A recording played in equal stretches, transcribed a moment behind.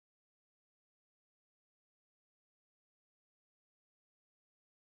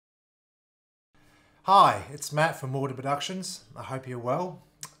Hi, it's Matt from Mortar Productions. I hope you're well.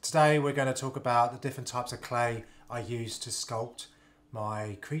 Today we're going to talk about the different types of clay I use to sculpt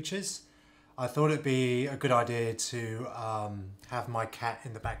my creatures. I thought it'd be a good idea to have my cat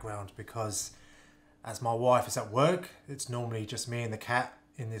in the background because as my wife is at work, it's normally just me and the cat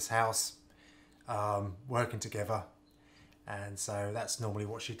in this house working together. And so that's normally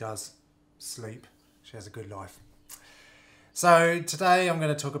what she does, sleep. She has a good life. So today I'm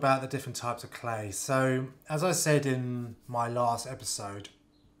going to talk about the different types of clay. So as I said in my last episode,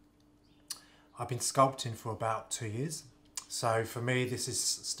 I've been sculpting for about 2 years. So for me this is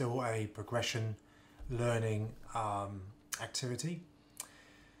still a progression learning activity.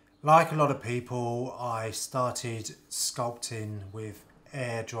 Like a lot of people, I started sculpting with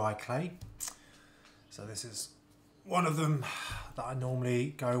air dry clay. So this is one of them that I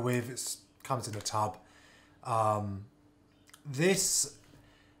normally go with. It comes in a tub. This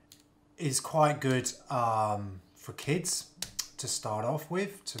is quite good for kids to start off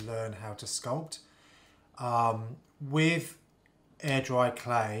with, to learn how to sculpt. With air dry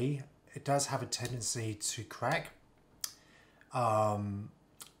clay, it does have a tendency to crack.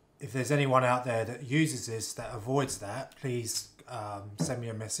 If there's anyone out there that uses this, that avoids that, please send me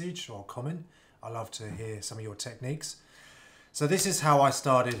a message or comment. I love to hear some of your techniques. So this is how I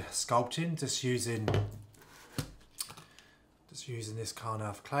started sculpting, just using this kind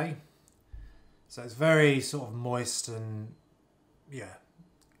of clay. So it's very sort of moist and yeah,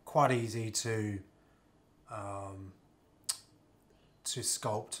 quite easy to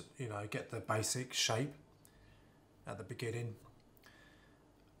sculpt, you know, get the basic shape at the beginning.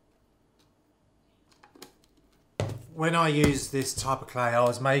 When I used this type of clay, I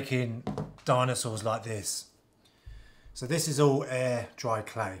was making dinosaurs like this. So this is all air dry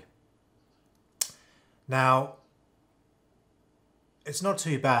clay. Now, it's not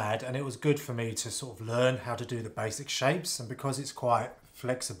too bad, and it was good for me to sort of learn how to do the basic shapes, and because it's quite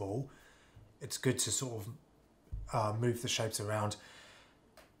flexible, it's good to sort of move the shapes around.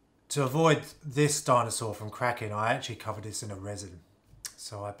 To avoid this dinosaur from cracking, I actually covered this in a resin.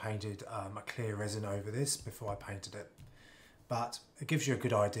 So I painted a clear resin over this before I painted it. But it gives you a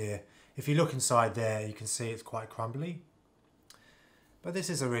good idea. If you look inside there, you can see it's quite crumbly. But this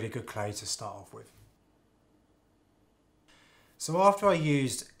is a really good clay to start off with. So after I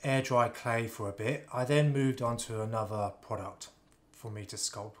used air dry clay for a bit, I then moved on to another product for me to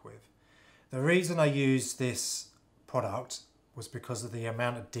sculpt with. The reason I used this product was because of the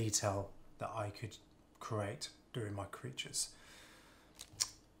amount of detail that I could create doing my creatures.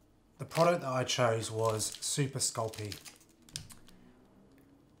 The product that I chose was Super Sculpey.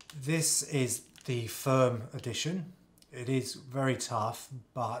 This is the firm edition. It is very tough,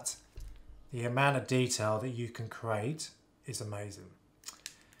 but the amount of detail that you can create is amazing.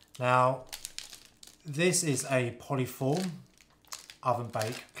 Now, this is a polyform oven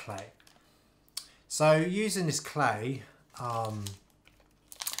bake clay. So using this clay,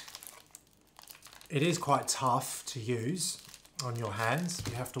 it is quite tough to use on your hands.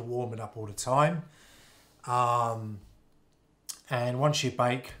 You have to warm it up all the time. And once you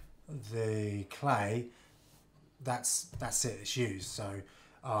bake the clay, that's it, it's used. So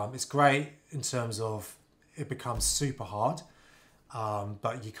it's great in terms of it becomes super hard,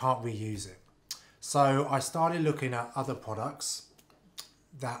 but you can't reuse it. So I started looking at other products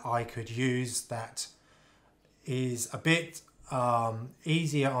that I could use that is a bit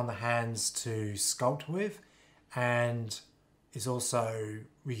easier on the hands to sculpt with and is also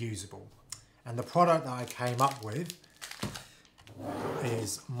reusable. And the product that I came up with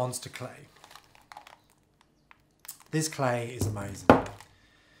is Monster Clay. This clay is amazing.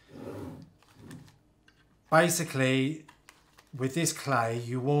 Basically, with this clay,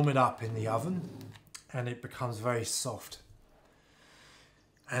 you warm it up in the oven and it becomes very soft.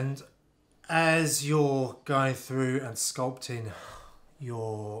 And as you're going through and sculpting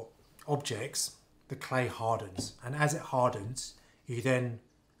your objects, the clay hardens. And as it hardens, you then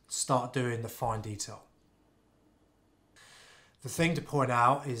start doing the fine detail. The thing to point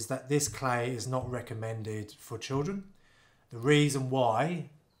out is that this clay is not recommended for children. The reason why,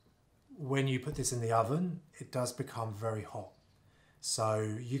 when you put this in the oven, it does become very hot.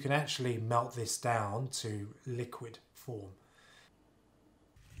 So you can actually melt this down to liquid form.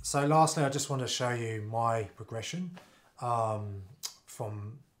 So lastly, I just want to show you my progression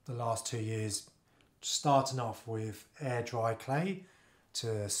from the last 2 years, starting off with air dry clay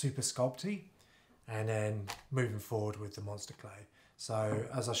to Super Sculpey, and then moving forward with the Monster Clay. So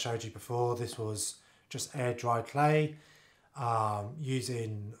as I showed you before, this was just air dry clay,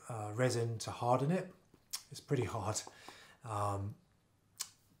 using resin to harden it. It's pretty hard,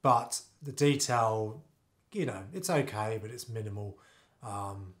 but the detail, you know, it's okay, but it's minimal.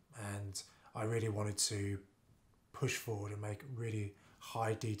 And I really wanted to push forward and make really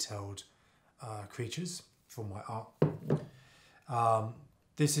high detailed creatures for my art.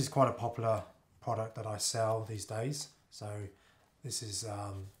 This is quite a popular product that I sell these days. So this is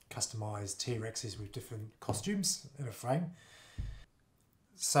customized T-Rexes with different costumes in a frame.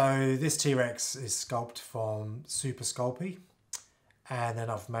 So this T-Rex is sculpted from super sculpey, and then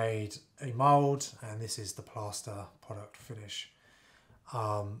I've made a mold, and this is the plaster product finish.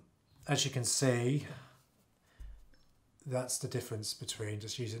 As you can see, that's the difference between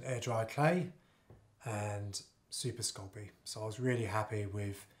just using air dry clay and super sculpey. So I was really happy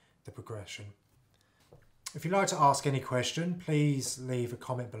with the progression. If you'd like to ask any question, please leave a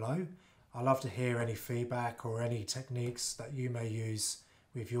comment below. I'd love to hear any feedback or any techniques that you may use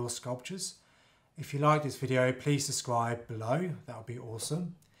with your sculptures. If you like this video, please subscribe below. That would be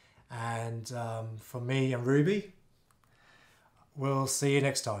awesome. And from me and Ruby, we'll see you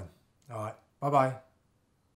next time. All right, bye-bye.